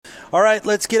All right,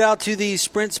 let's get out to the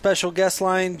Sprint special guest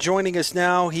line. Joining us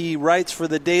now, he writes for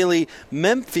the Daily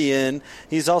Memphian.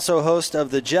 He's also host of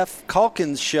the Geoff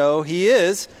Calkins Show. He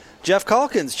is Geoff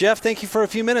Calkins. Jeff, thank you for a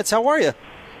few minutes. How are you?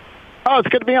 Oh, it's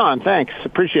good to be on. Thanks.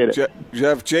 Appreciate it.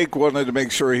 Jeff, Jake wanted to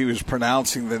make sure he was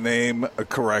pronouncing the name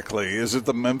correctly. Is it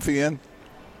the Memphian?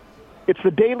 It's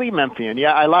the Daily Memphian.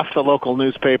 Yeah, I left the local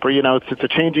newspaper. You know, it's a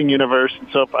changing universe. And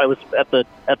so I was at the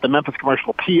Memphis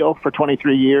Commercial Appeal for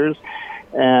 23 years.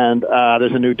 And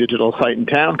there's a new digital site in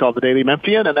town called the Daily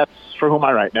Memphian, and that's for whom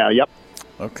I write now. Yep.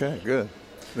 Okay, good.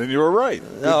 Then you were right.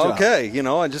 Okay. You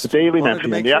know, I just Daily wanted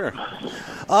Memphian, to make sure.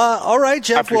 All right,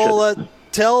 Jeff. Well,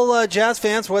 tell Jazz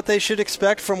fans what they should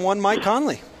expect from one Mike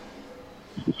Conley.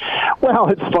 Well,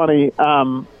 it's funny.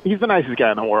 He's the nicest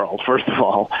guy in the world, first of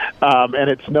all. And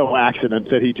it's no accident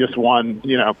that he just won,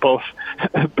 both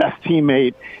best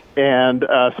teammate and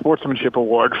sportsmanship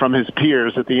award from his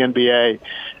peers at the NBA.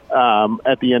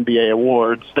 At the NBA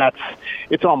awards,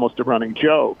 it's almost a running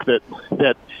joke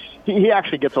that he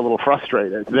actually gets a little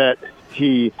frustrated that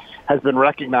he has been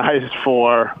recognized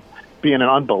for being an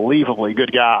unbelievably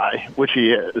good guy, which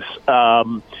he is,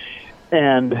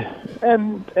 and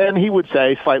he would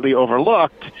say slightly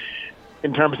overlooked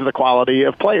in terms of the quality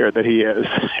of player that he is.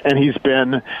 And he's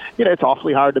been, it's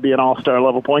awfully hard to be an all-star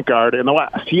level point guard in the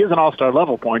West. He is an all-star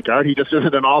level point guard. He just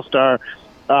isn't an all-star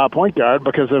point guard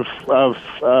because of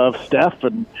Steph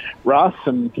and Russ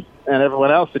and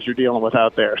everyone else that you're dealing with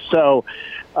out there. So,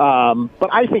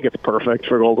 but I think it's perfect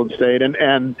for Golden State and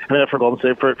I mean, for Golden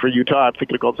State, for Utah, I'm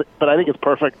thinking of Golden State, but I think it's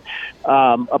perfect,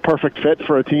 a perfect fit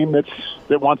for a team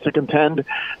that wants to contend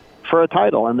for a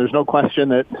title. And there's no question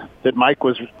that Mike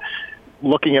was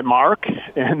looking at Mark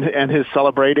and his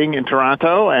celebrating in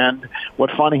Toronto and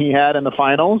what fun he had in the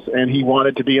finals, and he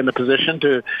wanted to be in the position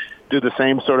to do the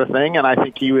same sort of thing. And I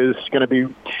think he was going to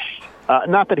be,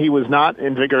 not that he was not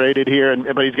invigorated here,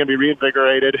 but he's going to be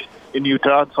reinvigorated in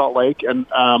Utah, in Salt Lake, and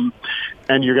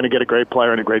you're going to get a great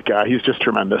player and a great guy. He's just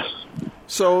tremendous.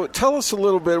 So tell us a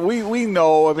little bit. We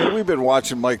know, I mean, we've been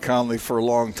watching Mike Conley for a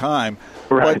long time,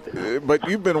 right? But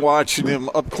you've been watching him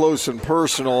up close and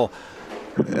personal.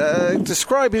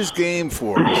 Describe his game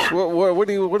for us.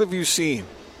 What have you seen?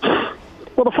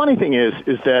 Well, the funny thing is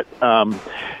that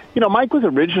Mike was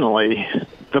originally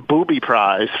the booby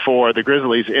prize for the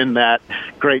Grizzlies in that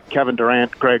great Kevin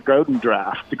Durant, Greg Oden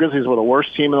draft. The Grizzlies were the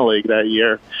worst team in the league that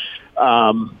year.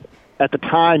 At the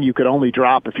time, you could only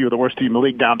drop, if you were the worst team in the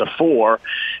league, down to 4,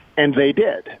 and they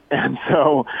did. And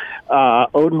so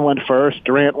Oden went first,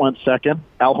 Durant went second,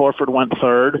 Al Horford went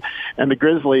third, and the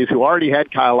Grizzlies, who already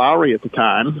had Kyle Lowry at the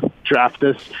time,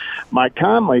 drafted Mike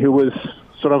Conley, who was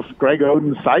sort of Greg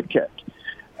Oden's sidekick.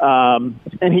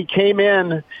 And he came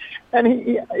in, and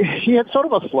he had sort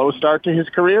of a slow start to his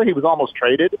career. He was almost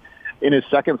traded in his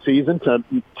second season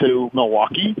to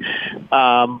Milwaukee.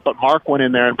 But Mark went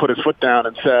in there and put his foot down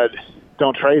and said,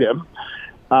 don't trade him.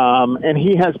 And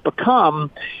he has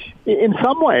become, in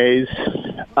some ways,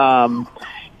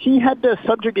 he had to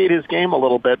subjugate his game a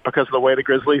little bit because of the way the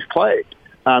Grizzlies played.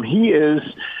 He is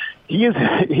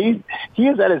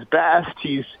at his best.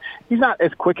 He's not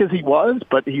as quick as he was,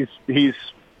 but he's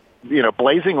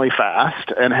blazingly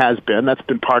fast and has been. That's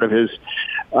been part of his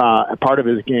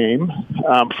game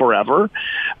forever.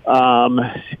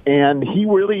 And he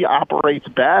really operates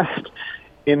best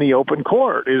in the open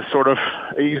court. He has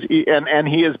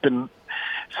been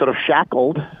sort of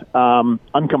shackled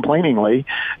uncomplainingly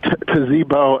to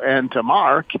Zebo and to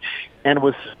Mark, and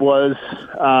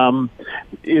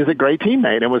is a great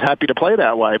teammate and was happy to play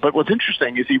that way. But what's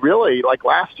interesting is he really, like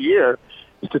last year,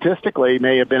 statistically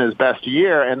may have been his best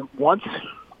year, and once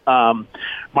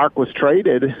Mark was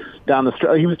traded down the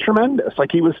stretch, he was tremendous.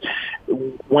 Like he was,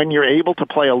 when you're able to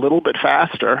play a little bit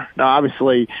faster. Now,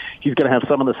 obviously, he's going to have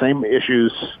some of the same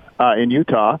issues in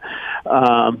Utah,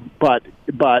 but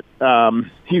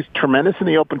he's tremendous in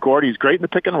the open court. He's great in the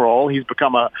pick and roll. He's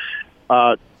become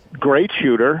a great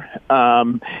shooter.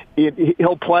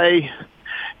 He'll play.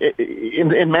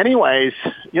 In many ways,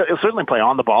 he'll certainly play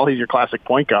on the ball. He's your classic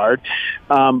point guard,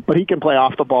 but he can play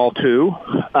off the ball too.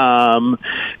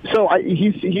 So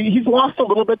he's lost a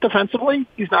little bit defensively.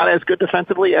 He's not as good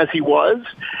defensively as he was.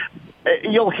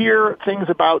 You'll hear things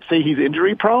about, say, he's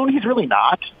injury prone. He's really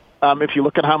not. If you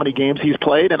look at how many games he's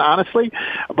played, and honestly,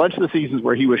 a bunch of the seasons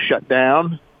where he was shut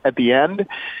down at the end,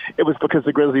 it was because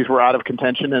the Grizzlies were out of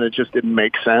contention and it just didn't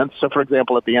make sense. So, for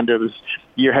example, at the end of his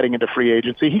year heading into free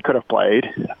agency, he could have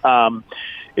played.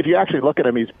 If you actually look at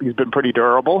him, he's been pretty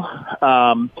durable.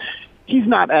 He's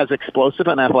not as explosive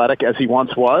and athletic as he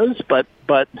once was, but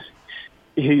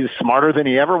he's smarter than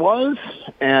he ever was.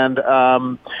 And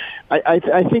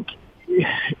I think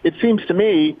it seems to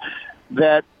me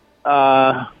that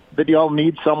that y'all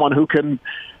need someone who can,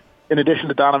 in addition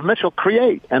to Donovan Mitchell,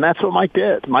 create, and that's what Mike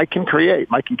did. Mike can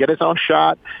create. Mike can get his own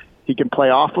shot. He can play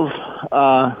off of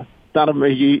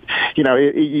Donovan.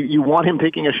 You want him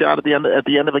taking a shot at the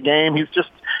end of a game. He's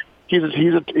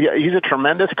a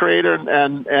tremendous creator,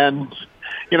 and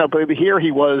but here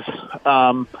he was.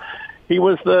 He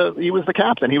was the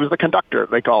captain. He was the conductor,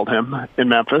 they called him in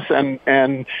Memphis, and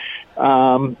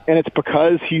it's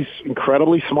because he's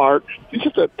incredibly smart.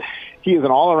 He is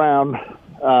an all around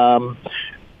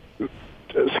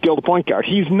skilled point guard.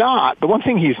 He's not the one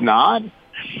thing he's not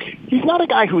a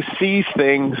guy who sees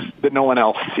things that no one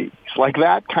else sees. Like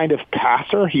that kind of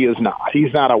passer, he is not.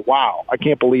 He's not a wow, I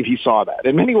can't believe he saw that.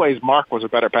 In many ways, Mark was a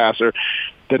better passer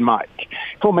than Mike.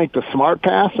 He'll make the smart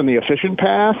pass and the efficient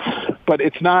pass, but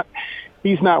he's not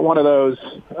one of those,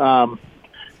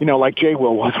 like Jay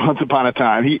Will was once upon a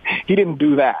time. He didn't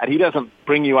do that. He doesn't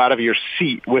bring you out of your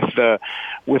seat with the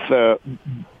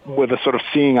sort of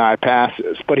seeing eye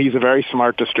passes, but he's a very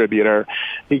smart distributor.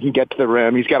 He can get to the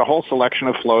rim. He's got a whole selection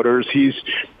of floaters. He's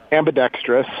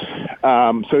ambidextrous,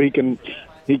 so he can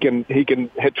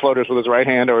hit floaters with his right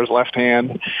hand or his left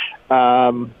hand.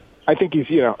 I think he's,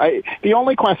 the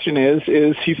only question is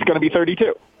he's going to be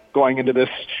 32 going into these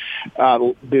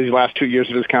last 2 years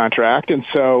of his contract, and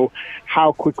so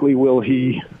how quickly will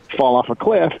he fall off a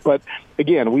cliff? But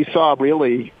again, we saw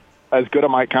really as good a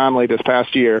Mike Conley this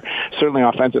past year, certainly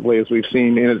offensively, as we've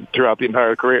seen throughout the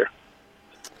entire career.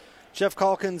 Geoff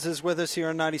Calkins is with us here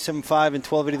on 97.5 and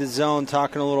 1280 The Zone,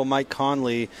 talking a little Mike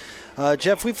Conley.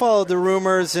 Geoff, we followed the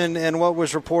rumors and what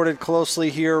was reported closely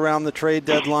here around the trade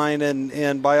deadline,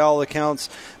 and by all accounts,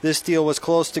 this deal was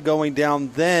close to going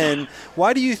down then.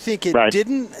 Why do you think it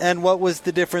didn't, and what was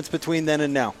the difference between then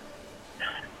and now?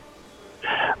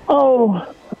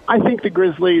 Oh, I think the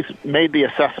Grizzlies made the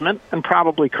assessment, and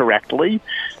probably correctly,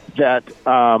 that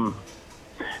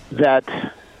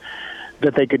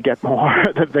they could get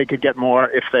more,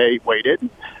 if they waited.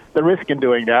 The risk in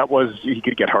doing that was he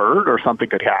could get hurt or something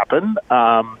could happen.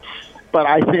 But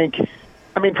I think,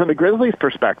 from the Grizzlies'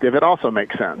 perspective, it also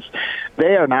makes sense.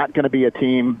 They are not going to be a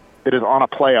team that is on a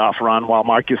playoff run while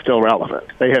Mike is still relevant.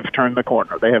 They have turned the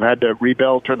corner. They have had to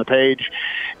rebuild, turn the page.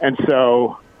 And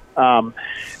so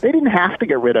they didn't have to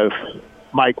get rid of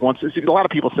Mike once. A lot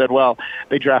of people said, well,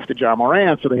 they drafted John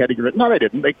Morant, so they had to get rid. No, they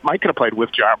didn't. Mike could have played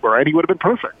with John Morant. He would have been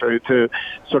perfect to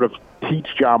sort of teach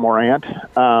John Morant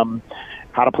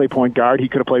how to play point guard. He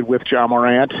could have played with John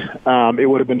Morant. It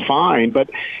would have been fine. But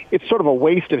it's sort of a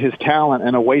waste of his talent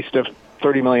and a waste of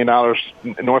 $30 million,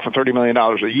 north of $30 million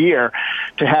a year,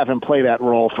 to have him play that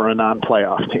role for a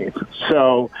non-playoff team.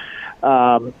 So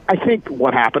I think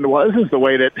what happened is the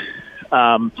way that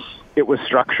it was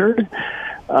structured.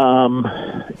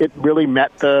 It really in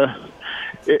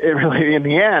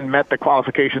the end met the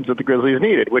qualifications that the Grizzlies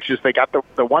needed, which is they got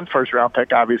the one first-round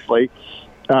pick, obviously,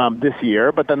 this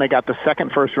year, but then they got the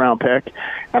second first-round pick.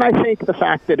 And I think the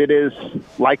fact that it is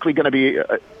likely going to be,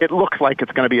 it looks like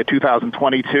it's going to be a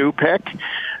 2022 pick,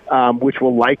 which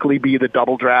will likely be the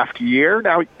double draft year.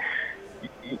 Now,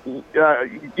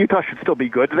 Utah should still be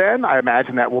good then. I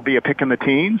imagine that will be a pick in the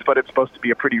teens, but it's supposed to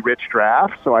be a pretty rich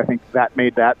draft, so I think that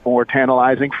made that more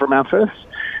tantalizing for Memphis.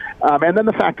 And then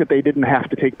the fact that they didn't have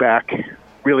to take back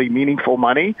really meaningful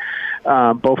money.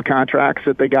 Both contracts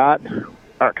that they got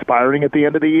are expiring at the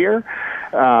end of the year,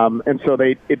 and so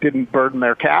it didn't burden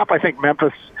their cap. I think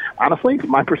Memphis, honestly, from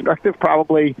my perspective,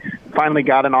 probably finally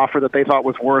got an offer that they thought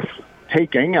was worth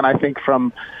taking, and I think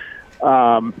from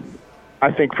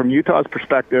Utah's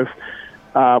perspective,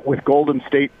 with Golden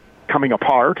State coming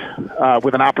apart,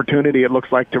 with an opportunity, it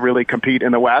looks like, to really compete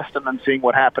in the West, and then seeing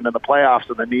what happened in the playoffs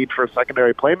and the need for a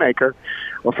secondary playmaker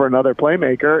or for another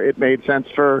playmaker, it made sense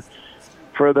for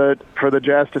the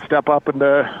Jazz to step up and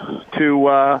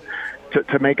to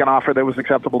make an offer that was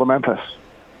acceptable to Memphis.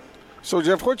 So,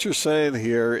 Geoff, what you're saying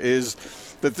here is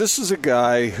that this is a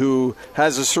guy who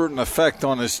has a certain effect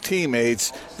on his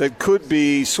teammates that could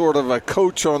be sort of a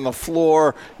coach on the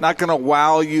floor, not going to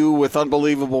wow you with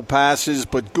unbelievable passes,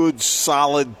 but good,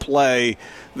 solid play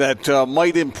that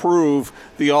might improve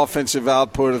the offensive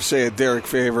output of, say, a Derek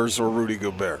Favors or Rudy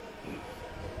Gobert.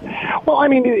 Well,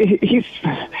 he's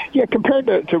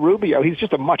compared to Rubio, he's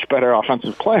just a much better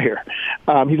offensive player.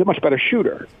 He's a much better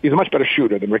shooter. He's a much better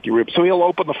shooter than Ricky Rubio. So he'll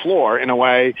open the floor in a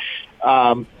way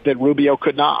that Rubio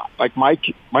could not. Like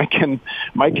Mike can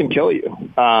kill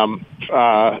you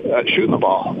shooting the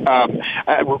ball.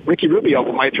 Ricky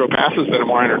Rubio might throw passes that are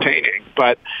more entertaining,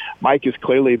 but Mike is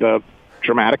clearly the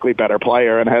dramatically better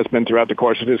player and has been throughout the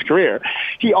course of his career.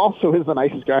 He also is the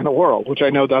nicest guy in the world, which I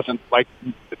know that's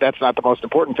not the most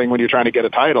important thing when you're trying to get a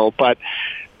title, but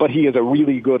he is a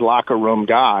really good locker room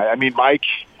guy. I mean, Mike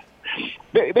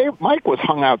was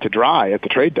hung out to dry at the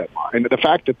trade deadline. And the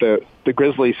fact that the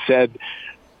Grizzlies said,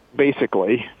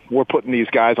 basically, we're putting these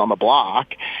guys on the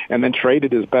block, and then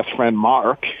traded his best friend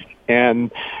Mark,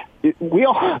 and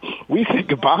we said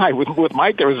goodbye with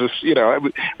Mike. There was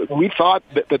this, we thought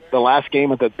that the last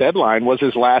game at the deadline was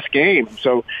his last game.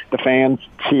 So the fans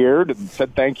cheered and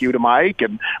said thank you to Mike,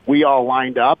 and we all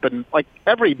lined up. And like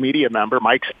every media member,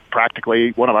 Mike's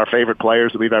practically one of our favorite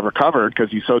players that we've ever covered because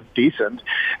he's so decent.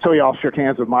 So we all shook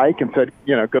hands with Mike and said,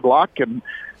 good luck, and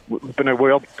it's been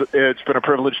a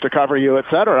privilege to cover you, et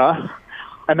cetera.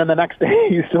 And then the next day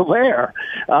he's still there.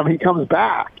 He comes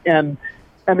back, and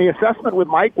the assessment with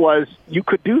Mike was you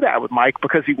could do that with Mike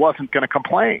because he wasn't going to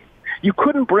complain. You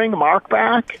couldn't bring Mark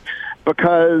back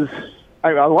because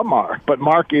I love Mark, but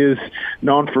Mark is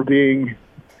known for being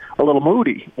a little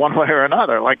moody one way or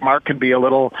another. Like Mark can be a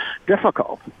little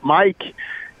difficult. Mike,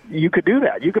 you could do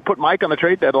that. You could put Mike on the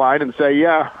trade deadline and say,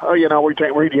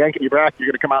 we're yanking you back. You're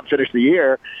going to come out and finish the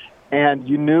year. And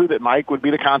you knew that Mike would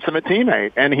be the consummate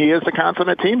teammate, and he is the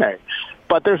consummate teammate.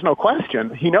 But there's no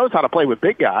question. He knows how to play with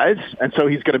big guys, and so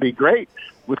he's going to be great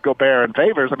with Gobert and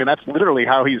Favors. I mean, that's literally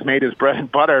how he's made his bread and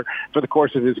butter for the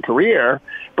course of his career.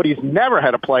 But he's never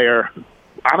had a player.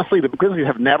 Honestly, the Grizzlies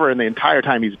have never in the entire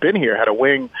time he's been here had a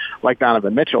wing like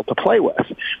Donovan Mitchell to play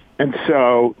with. And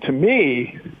so, to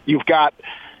me, you've got,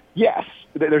 yes,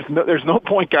 there's no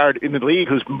point guard in the league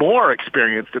who's more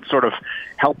experienced at sort of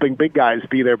helping big guys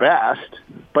be their best.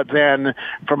 But then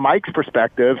from Mike's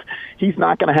perspective, he's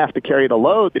not going to have to carry the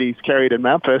load that he's carried in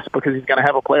Memphis because he's going to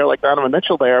have a player like Donovan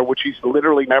Mitchell there, which he's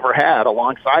literally never had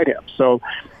alongside him. So,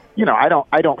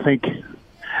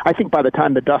 I think by the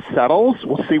time the dust settles,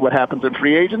 we'll see what happens in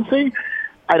free agency.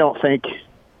 I don't think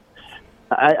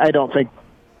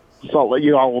Salt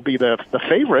you all will be the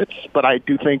favorites, but I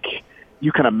do think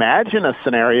you can imagine a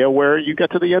scenario where you get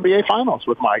to the NBA Finals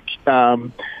with Mike.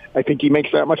 I think he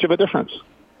makes that much of a difference.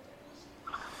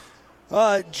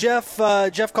 Geoff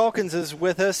Calkins is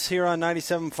with us here on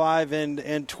 97.5 and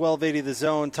 1280 The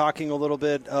Zone, talking a little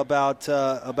bit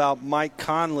about Mike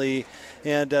Conley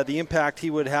and the impact he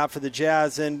would have for the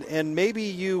Jazz. And maybe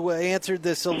you answered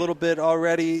this a little bit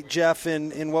already, Geoff,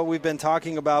 in what we've been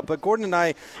talking about. But Gordon and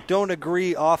I don't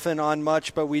agree often on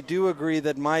much, but we do agree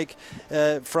that Mike,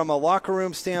 from a locker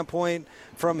room standpoint,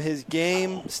 from his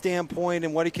game standpoint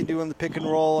and what he can do in the pick and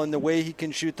roll and the way he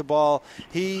can shoot the ball,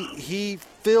 he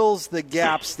fills the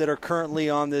gaps that are currently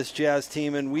on this Jazz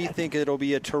team, and we think it'll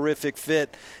be a terrific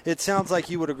fit. It sounds like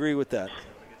you would agree with that.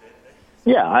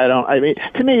 Yeah,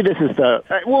 to me, this is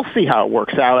we'll see how it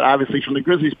works out. Obviously, from the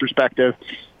Grizzlies' perspective,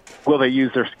 will they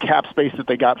use their cap space that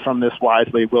they got from this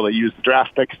wisely? Will they use the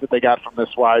draft picks that they got from this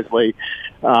wisely?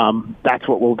 That's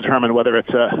what will determine whether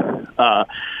it's a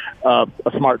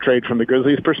smart trade from the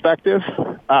Grizzlies' perspective.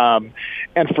 And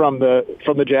from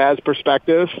the Jazz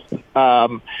perspective,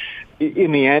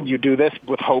 in the end, you do this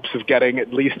with hopes of getting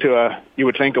at least to you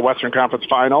would think, a Western Conference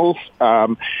Finals.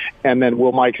 And then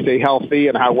will Mike stay healthy,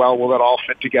 and how well will that all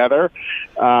fit together?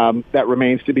 That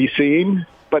remains to be seen.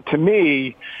 But to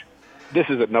me, this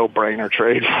is a no-brainer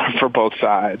trade for both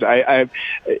sides. And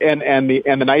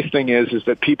the nice thing is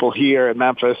that people here in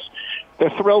Memphis,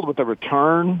 they're thrilled with the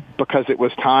return because it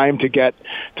was time to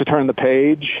turn the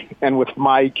page. And with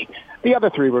Mike, the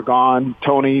other three were gone.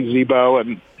 Tony,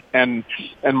 Zebo, and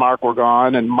Mark were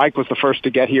gone, and Mike was the first to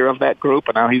get here of that group,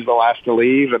 and now he's the last to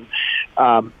leave. And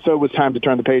so it was time to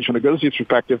turn the page from the Grizzlies'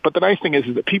 perspective. But the nice thing is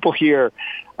that people here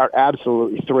are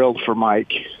absolutely thrilled for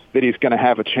Mike, that he's going to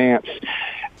have a chance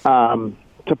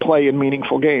to play in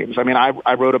meaningful games. I mean,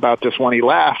 I wrote about this when he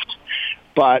left,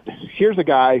 but here's a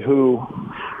guy who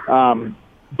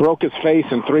broke his face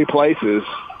in 3 places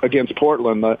against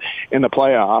Portland in the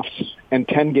playoffs, and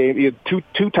 10 games. He had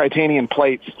two titanium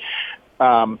plates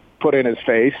put in his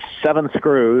face, 7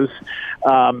 screws.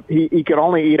 He could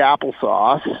only eat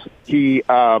applesauce.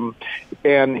 And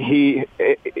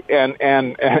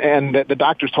the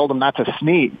doctors told him not to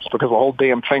sneeze because the whole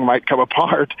damn thing might come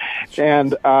apart.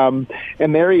 And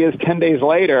there he is 10 days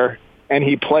later, and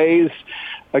he plays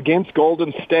against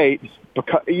Golden State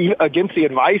against the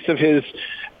advice of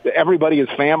everybody, his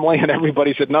family, and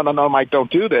everybody said, no, Mike,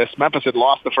 don't do this. Memphis had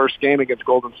lost the first game against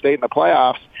Golden State in the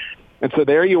playoffs. And so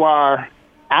there you are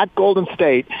at Golden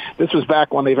State. This was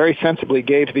back when they very sensibly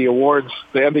gave the awards,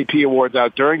 the MVP awards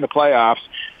out during the playoffs.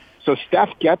 So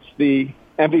Steph gets the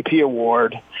MVP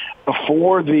award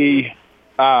before the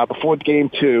before game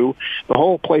 2. The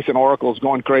whole place in Oracle is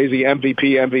going crazy.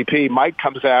 MVP. Mike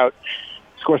comes out,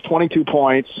 scores 22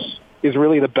 points, is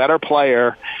really the better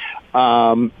player,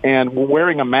 and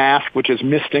wearing a mask, which is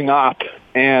misting up,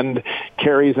 and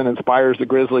carries and inspires the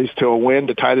Grizzlies to a win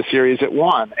to tie the series at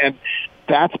 1. And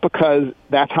that's because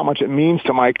that's how much it means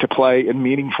to Mike to play in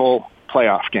meaningful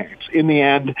playoff games. In the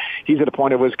end, he's at a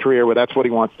point of his career where that's what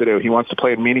he wants to do. He wants to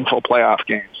play in meaningful playoff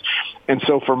games. And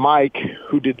so for Mike,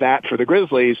 who did that for the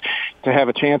Grizzlies, to have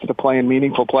a chance to play in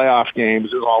meaningful playoff games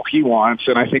is all he wants,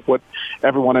 and I think what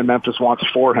everyone in Memphis wants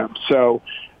for him. So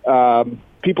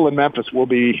people in Memphis will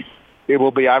be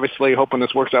obviously hoping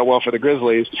this works out well for the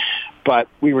Grizzlies, but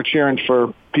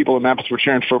people in Memphis were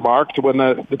cheering for Mark to win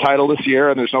the title this year,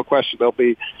 and there's no question they'll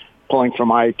be pulling for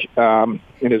Mike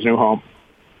in his new home.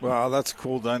 Wow, that's a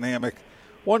cool dynamic.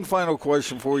 One final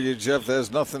question for you, Geoff, that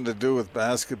has nothing to do with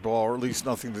basketball, or at least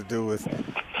nothing to do with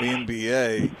the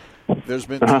NBA. There's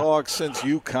been talk since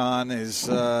UConn is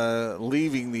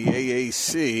leaving the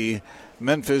AAC.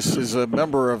 Memphis is a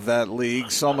member of that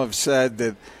league. Some have said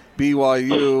that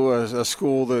BYU, a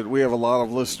school that we have a lot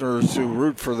of listeners who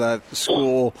root for that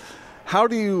school. How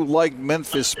do you like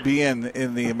Memphis being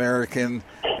in the American,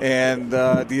 and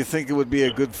do you think it would be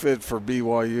a good fit for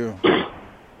BYU?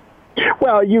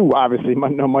 Well, you obviously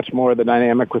know much more of the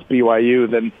dynamic with BYU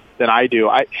than I do.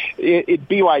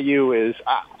 BYU is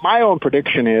my own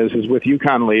prediction is with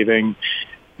UConn leaving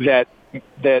that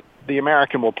the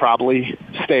American will probably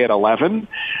stay at 11.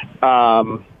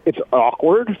 It's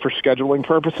awkward for scheduling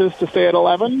purposes to stay at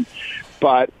 11,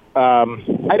 but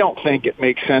I don't think it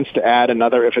makes sense to add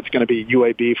another if it's going to be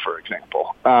UAB, for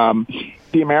example.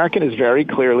 The American has very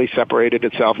clearly separated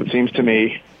itself, it seems to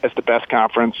me, as the best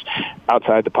conference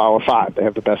outside the Power Five. They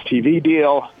have the best TV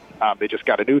deal. They just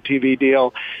got a new TV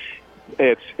deal.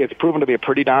 It's proven to be a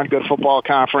pretty darn good football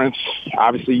conference.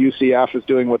 Obviously, UCF is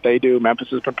doing what they do. Memphis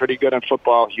has been pretty good in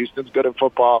football. Houston's good in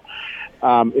football.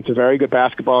 It's a very good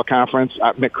basketball conference.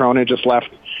 Mick Cronin just left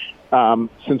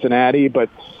Cincinnati, but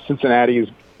Cincinnati is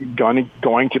going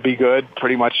to be good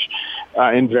pretty much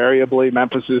invariably.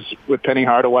 Memphis is, with Penny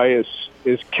Hardaway,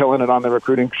 is killing it on the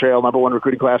recruiting trail, number 1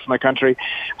 recruiting class in the country.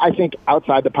 I think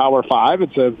outside the Power Five,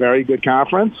 it's a very good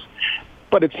conference.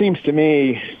 But it seems to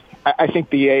me, I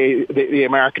think the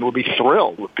American would be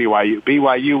thrilled with BYU.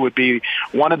 BYU would be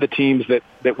one of the teams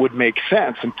that would make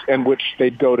sense and which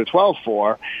they'd go to 12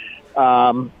 for.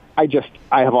 I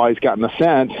have always gotten the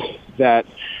sense that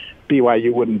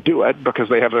BYU wouldn't do it because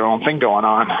they have their own thing going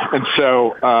on, and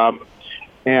so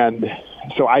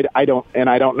I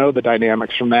don't know the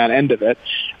dynamics from that end of it.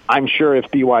 I'm sure if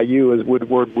BYU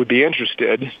would be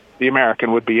interested, the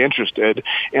American would be interested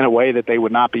in a way that they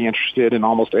would not be interested in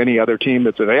almost any other team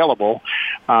that's available.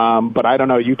 But I don't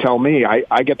know. You tell me.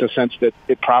 I get the sense that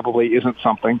it probably isn't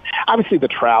something. Obviously, the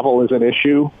travel is an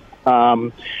issue.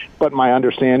 But my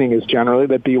understanding is generally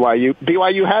that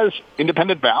BYU has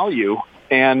independent value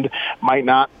and might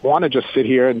not want to just sit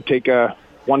here and take a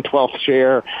 1/12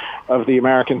 share of the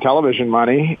American television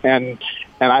money. And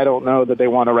I don't know that they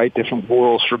want to write different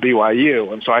rules for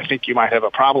BYU. And so I think you might have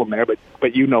a problem there,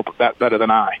 but you know that better than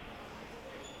I.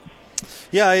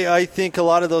 Yeah, I think a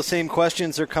lot of those same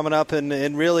questions are coming up,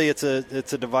 and really it's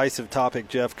a divisive topic,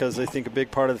 Geoff, because I think a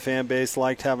big part of the fan base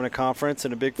liked having a conference,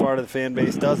 and a big part of the fan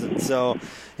base doesn't. So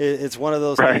it's one of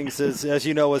those things, as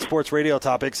you know, with sports radio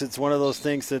topics, it's one of those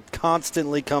things that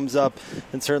constantly comes up,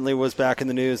 and certainly was back in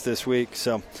the news this week.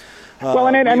 So,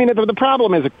 the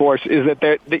problem is, of course, is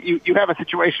that you have a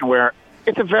situation where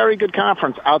it's a very good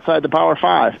conference outside the Power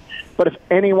Five. But if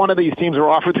any one of these teams were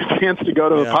offered the chance to go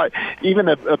to even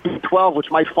a Big 12,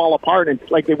 which might fall apart, and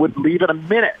like they would leave in a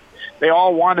minute, they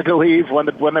all wanted to leave when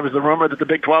there was the rumor that the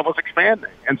Big 12 was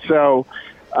expanding. And so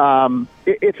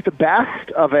it's the best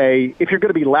of if you're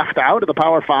going to be left out of the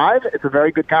Power Five, it's a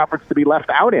very good conference to be left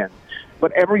out in.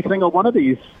 But every single one of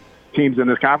these teams in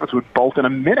this conference would bolt in a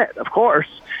minute, of course,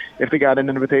 if they got an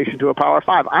invitation to a Power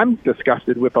Five. I'm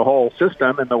disgusted with the whole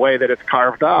system and the way that it's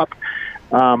carved up.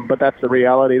 But that's the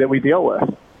reality that we deal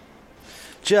with.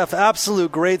 Geoff,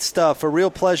 absolute great stuff. A real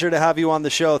pleasure to have you on the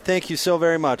show. Thank you so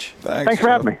very much. Thanks for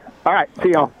having me. All right,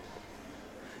 see y'all.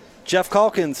 Geoff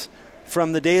Calkins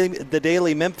from the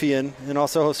Daily Memphian, and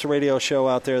also hosts a radio show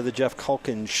out there, the Geoff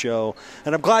Calkins Show.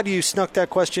 And I'm glad you snuck that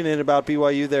question in about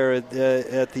BYU there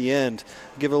at the end.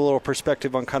 Give a little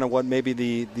perspective on kind of what maybe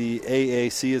the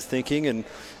AAC is thinking, and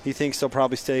he thinks they'll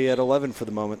probably stay at 11 for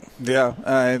the moment. Yeah,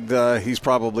 and he's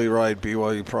probably right.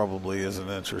 BYU probably isn't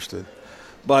interested.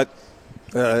 But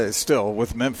still,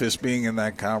 with Memphis being in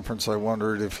that conference, I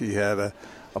wondered if he had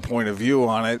a point of view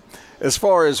on it. As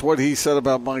far as what he said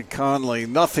about Mike Conley,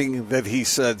 nothing that he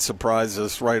said surprised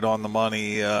us, right on the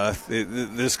money.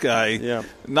 This guy,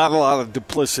 not a lot of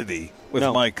duplicity with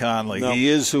Mike Conley. No. He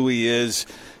is who he is.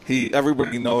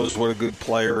 Everybody knows what a good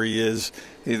player he is.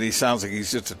 He sounds like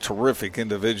he's just a terrific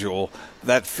individual.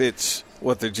 That fits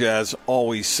what the Jazz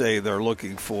always say they're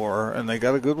looking for, and they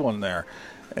got a good one there.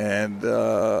 And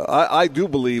I do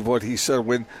believe what he said.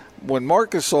 When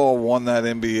Marc Gasol won that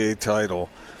NBA title,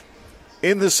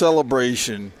 in the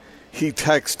celebration, he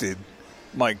texted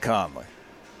Mike Conley.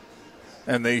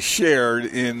 And they shared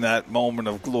in that moment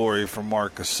of glory from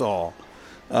Marc Gasol.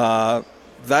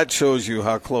 That shows you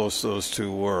how close those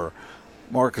two were.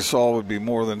 Marc Gasol would be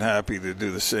more than happy to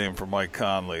do the same for Mike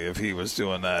Conley if he was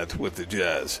doing that with the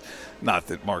Jazz. Not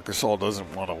that Marc Gasol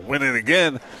doesn't want to win it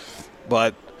again,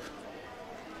 but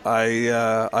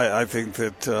I think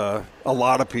that a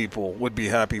lot of people would be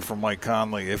happy for Mike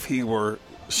Conley if he were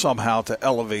somehow to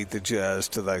elevate the Jazz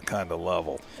to that kind of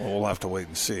level. Well, we'll have to wait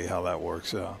and see how that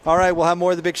works out. All right, we'll have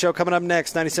more of The Big Show coming up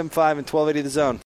next, 97.5 and 1280 The Zone.